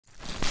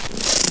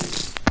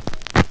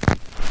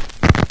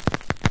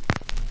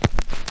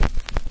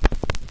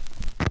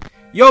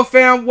Yo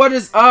fam, what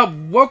is up?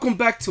 Welcome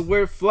back to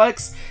Weird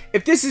Flex.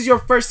 If this is your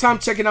first time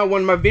checking out one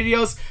of my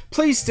videos,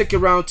 please stick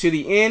around to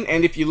the end,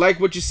 and if you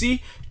like what you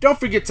see, don't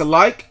forget to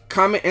like,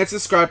 comment, and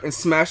subscribe, and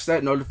smash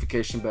that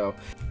notification bell.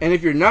 And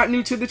if you're not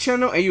new to the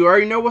channel and you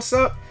already know what's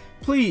up,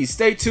 please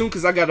stay tuned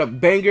because I got a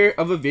banger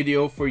of a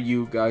video for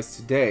you guys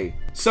today.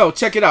 So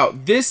check it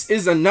out. This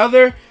is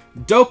another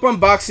dope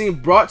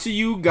unboxing brought to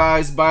you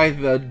guys by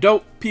the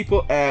dope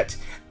people at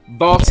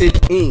VLTD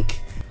Inc.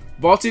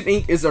 VLTD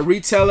Inc. is a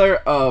retailer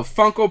of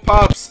Funko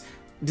Pops,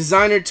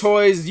 designer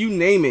toys, you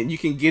name it. You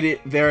can get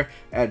it there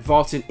at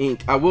VLTD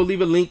Inc. I will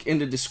leave a link in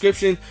the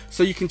description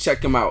so you can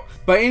check them out.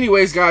 But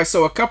anyways, guys,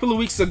 so a couple of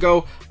weeks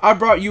ago, I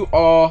brought you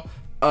all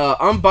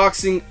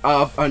unboxing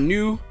of a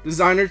new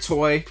designer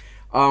toy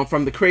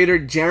from the creator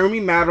Jeremy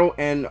Madl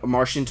and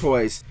Martian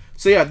Toys.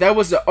 So yeah, that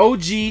was the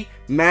OG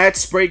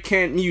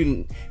Spraycan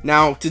Mutant.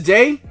 Now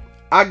today,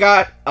 I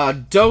got a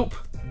dope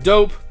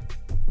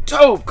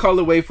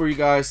colorway for you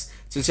guys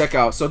to check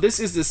out. So this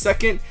is the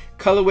second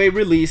colorway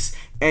release,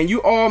 and you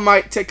all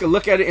might take a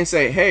look at it and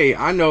say, hey,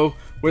 I know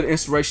where the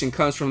inspiration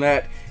comes from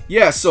that.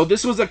 Yeah, so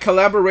this was a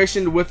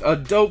collaboration with a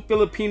dope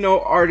Filipino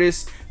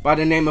artist by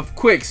the name of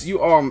Quiccs. You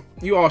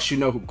all should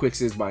know who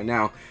Quiccs is by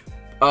now.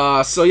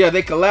 So yeah,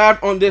 they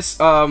collabed on this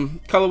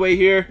colorway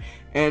here,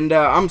 and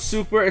I'm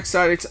super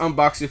excited to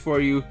unbox it for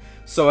you.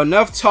 So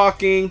enough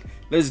talking,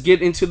 let's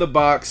get into the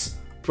box,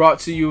 brought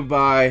to you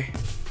by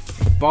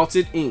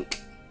VLTD Inc.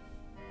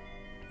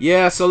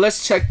 Yeah, so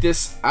let's check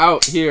this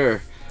out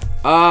here.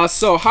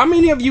 So how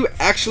many of you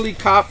actually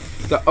copped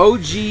the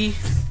OG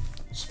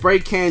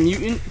Spraycan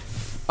Mutant?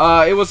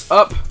 It was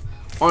up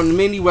on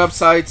many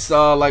websites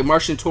like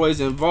Martian Toys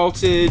and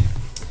VLTD.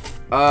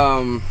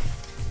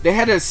 They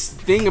had this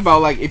thing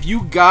about, like, if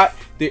you got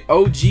the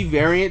OG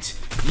variant,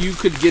 you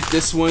could get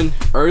this one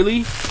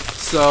early.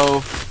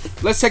 So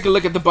let's take a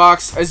look at the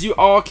box. As you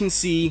all can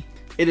see,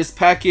 it is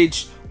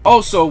packaged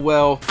oh so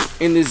well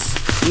in this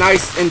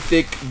nice and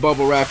thick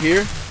bubble wrap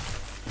here.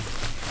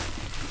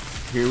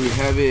 Here we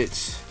have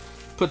it.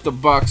 Put the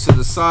box to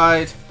the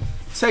side.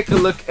 Take a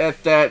look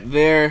at that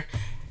there.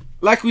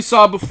 Like we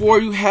saw before,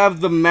 you have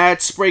the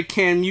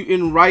Spraycan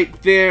Mutant right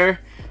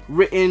there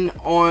written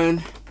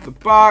on the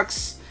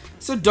box.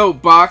 It's a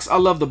dope box. I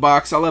love the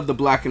box. I love the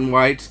black and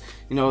white.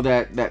 You know,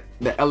 the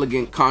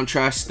elegant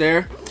contrast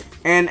there.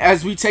 And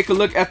as we take a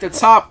look at the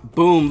top,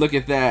 boom, look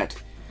at that.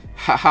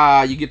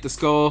 Haha, you get the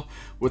skull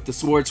with the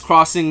swords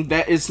crossing.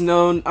 That is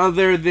none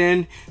other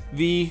than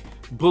the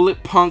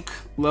Bullet Punk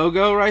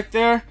logo right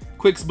there.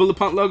 Quiccs Bullet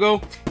Punk logo.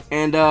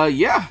 And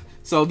yeah,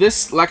 so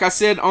this, like I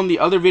said on the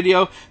other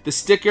video, the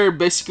sticker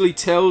basically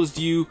tells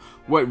you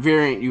what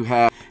variant you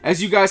have.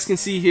 As you guys can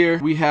see here,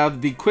 we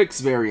have the Quiccs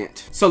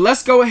variant. So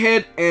let's go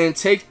ahead and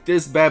take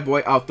this bad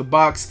boy out the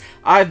box.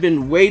 I've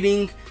been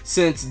waiting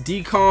since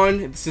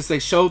Decon, since they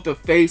showed the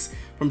face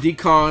from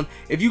Decon.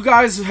 If you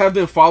guys have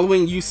been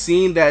following, you've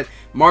seen that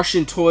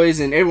Martian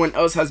Toys and everyone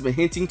else has been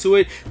hinting to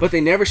it, but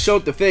they never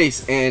showed the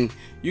face, and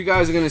you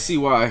guys are gonna see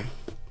why.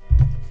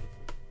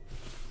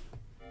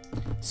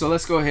 So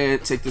let's go ahead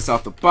and take this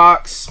out the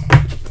box.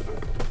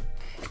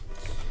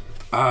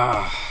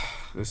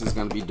 This is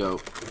gonna be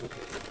dope.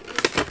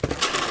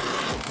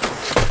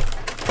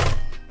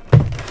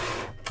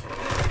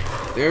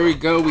 There we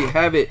go, we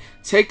have it.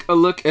 Take a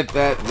look at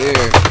that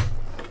there.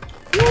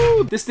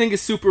 Woo, this thing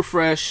is super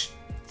fresh.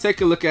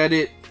 Take a look at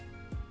it.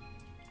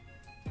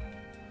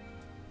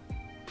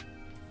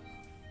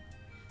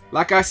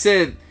 Like I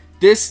said,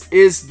 this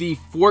is the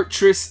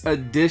Fortress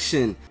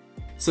Edition.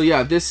 So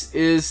yeah, this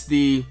is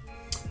the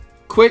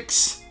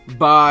Quiccs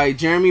by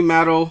Jeremy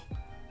Madl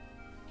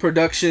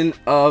production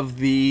of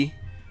the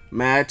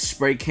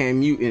Spraycan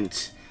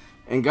Mutant.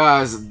 And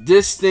guys,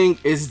 this thing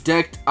is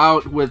decked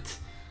out with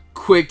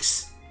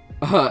Quiccs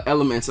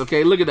elements.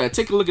 Okay, look at that.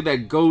 Take a look at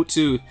that gold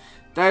tooth.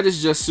 That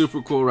is just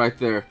super cool right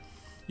there.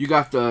 You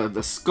got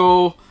the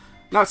skull,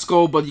 not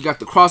skull, but you got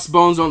the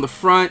crossbones on the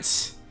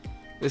front.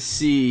 Let's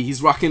see,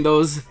 he's rocking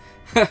those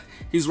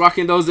he's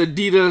rocking those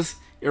Adidas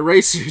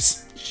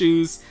Erasers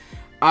shoes.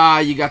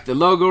 You got the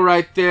logo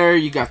right there.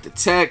 You got the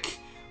tech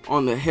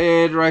on the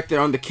head right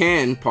there, on the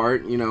can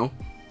part, you know.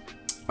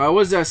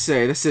 What does that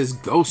say? That says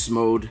Ghost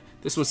Mode.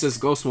 This one says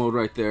Ghost Mode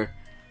right there.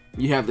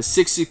 You have the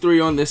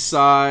 63 on this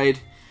side.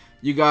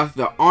 You got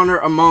the Honor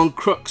Among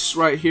Crooks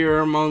right here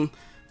among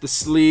the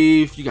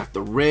sleeve. You got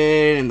the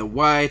red and the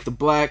white, the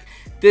black.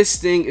 This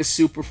thing is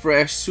super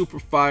fresh, super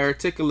fire.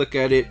 Take a look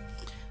at it.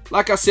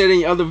 Like I said in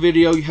the other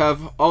video, you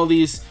have all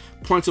these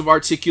points of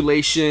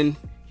articulation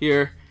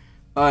here.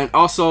 And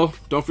also,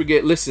 don't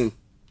forget, listen.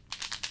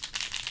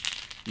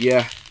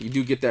 Yeah, you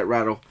do get that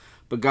rattle.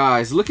 But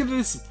guys, look at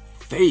this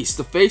face.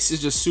 The face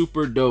is just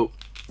super dope.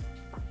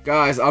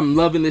 Guys, I'm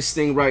loving this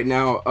thing right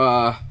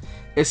now.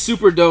 It's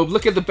super dope.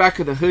 Look at the back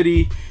of the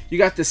hoodie. You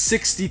got the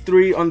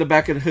 63 on the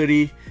back of the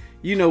hoodie.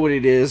 You know what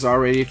it is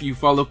already. If you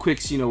follow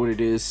Quiccs, you know what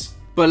it is.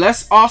 But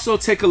let's also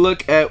take a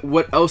look at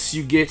what else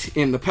you get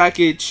in the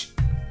package.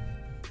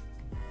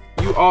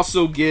 You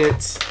also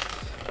get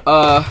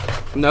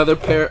another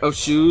pair of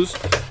shoes,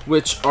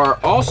 which are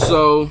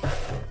also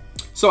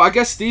So I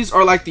guess these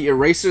are like the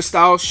eraser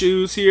style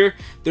shoes here.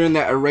 They're in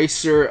that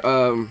eraser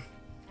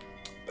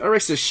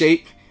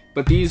shape,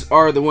 but these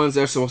are the ones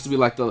that are supposed to be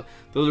like the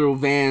little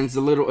Vans,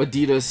 the little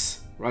Adidas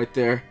right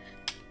there.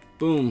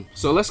 Boom.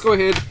 So let's go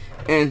ahead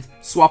and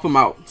swap them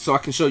out so I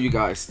can show you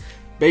guys.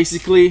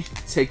 Basically,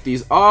 take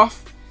these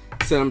off,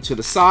 set them to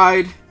the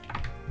side,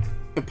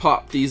 and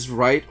pop these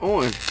right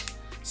on.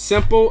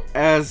 Simple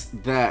as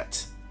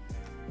that.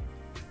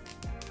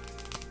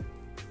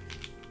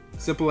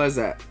 Simple as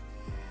that.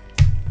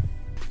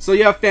 So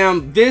yeah,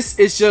 fam, this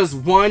is just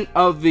one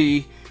of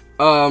the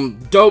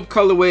dope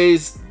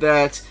colorways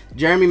that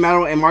Jeremy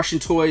Madl and Martian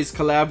Toys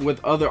collab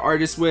with other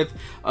artists with.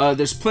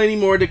 There's plenty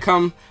more to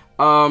come.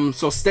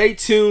 So stay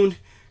tuned,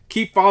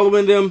 keep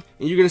following them,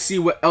 and you're gonna see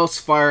what else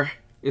fire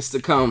is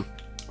to come.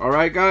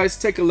 Alright guys,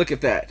 take a look at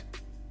that.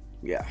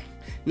 Yeah.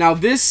 Now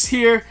this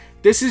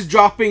is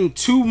dropping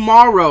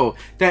tomorrow.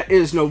 That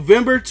is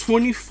November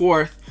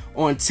 24th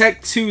on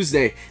Tech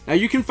Tuesday. Now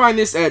you can find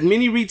this at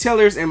many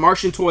retailers and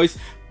Martian Toys,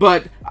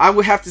 but I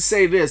would have to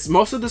say this,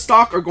 most of the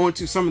stock are going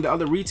to some of the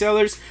other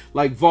retailers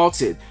like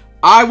VLTD.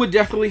 I would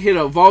definitely hit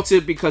up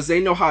VLTD because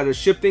they know how to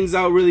ship things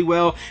out really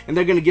well, and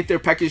they're going to get their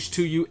package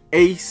to you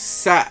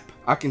ASAP.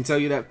 I can tell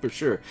you that for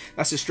sure.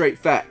 That's a straight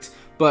fact.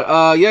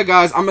 But yeah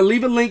guys, I'm going to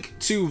leave a link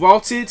to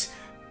VLTD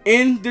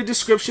in the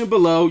description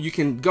below. You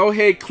can go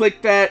ahead,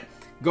 click that,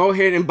 go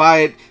ahead and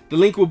buy it. The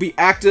link will be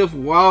active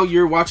while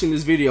you're watching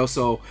this video,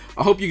 so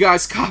I hope you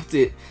guys copped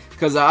it,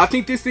 because I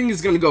think this thing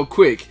is going to go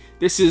quick.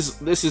 This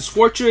is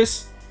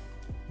Fortress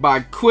by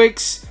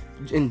Quiccs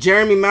and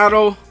Jeremy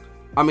Madl.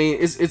 I mean,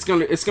 it's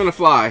gonna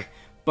fly.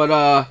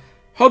 But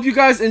hope you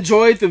guys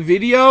enjoyed the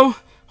video.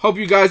 Hope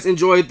you guys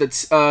enjoyed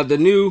the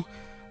new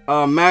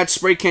Mad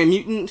Spraycan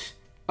Mutant.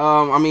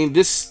 I mean,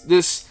 this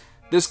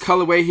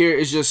colorway here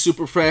is just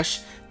super fresh.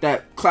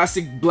 That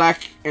classic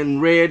black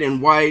and red and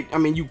white. I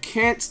mean, you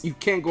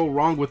can't go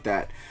wrong with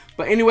that.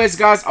 But anyways,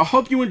 guys, I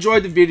hope you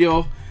enjoyed the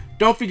video.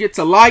 Don't forget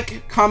to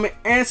like, comment,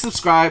 and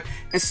subscribe,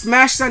 and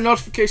smash that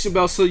notification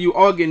bell so you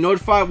all get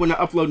notified when I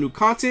upload new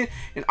content.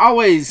 And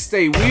always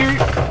stay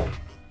weird.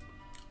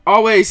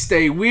 Always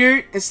stay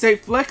weird and stay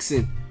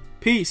flexing.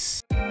 Peace.